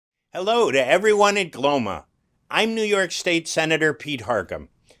Hello to everyone at Gloma. I'm New York State Senator Pete Harckham.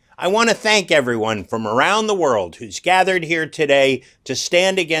 I want to thank everyone from around the world who's gathered here today to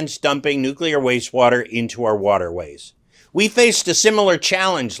stand against dumping nuclear wastewater into our waterways. We faced a similar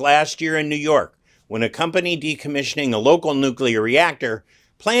challenge last year in New York when a company decommissioning a local nuclear reactor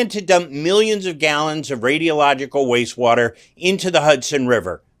planned to dump millions of gallons of radiological wastewater into the Hudson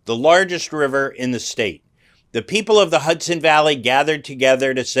River, the largest river in the state. The people of the Hudson Valley gathered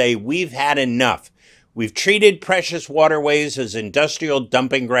together to say, we've had enough. We've treated precious waterways as industrial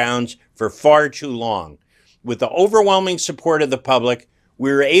dumping grounds for far too long. With the overwhelming support of the public,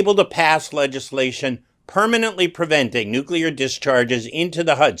 we were able to pass legislation permanently preventing nuclear discharges into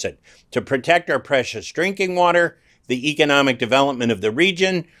the Hudson to protect our precious drinking water, the economic development of the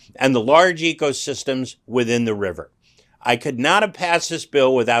region, and the large ecosystems within the river. I could not have passed this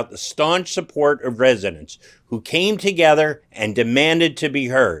bill without the staunch support of residents who came together and demanded to be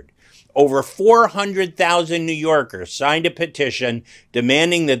heard. Over 400,000 New Yorkers signed a petition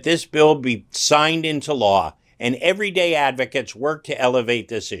demanding that this bill be signed into law, and everyday advocates worked to elevate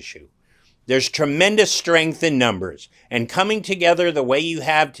this issue. There's tremendous strength in numbers, and coming together the way you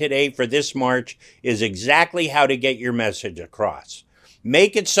have today for this march is exactly how to get your message across.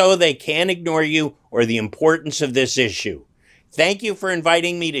 Make it so they can't ignore you or the importance of this issue. Thank you for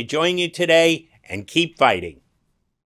inviting me to join you today, and keep fighting.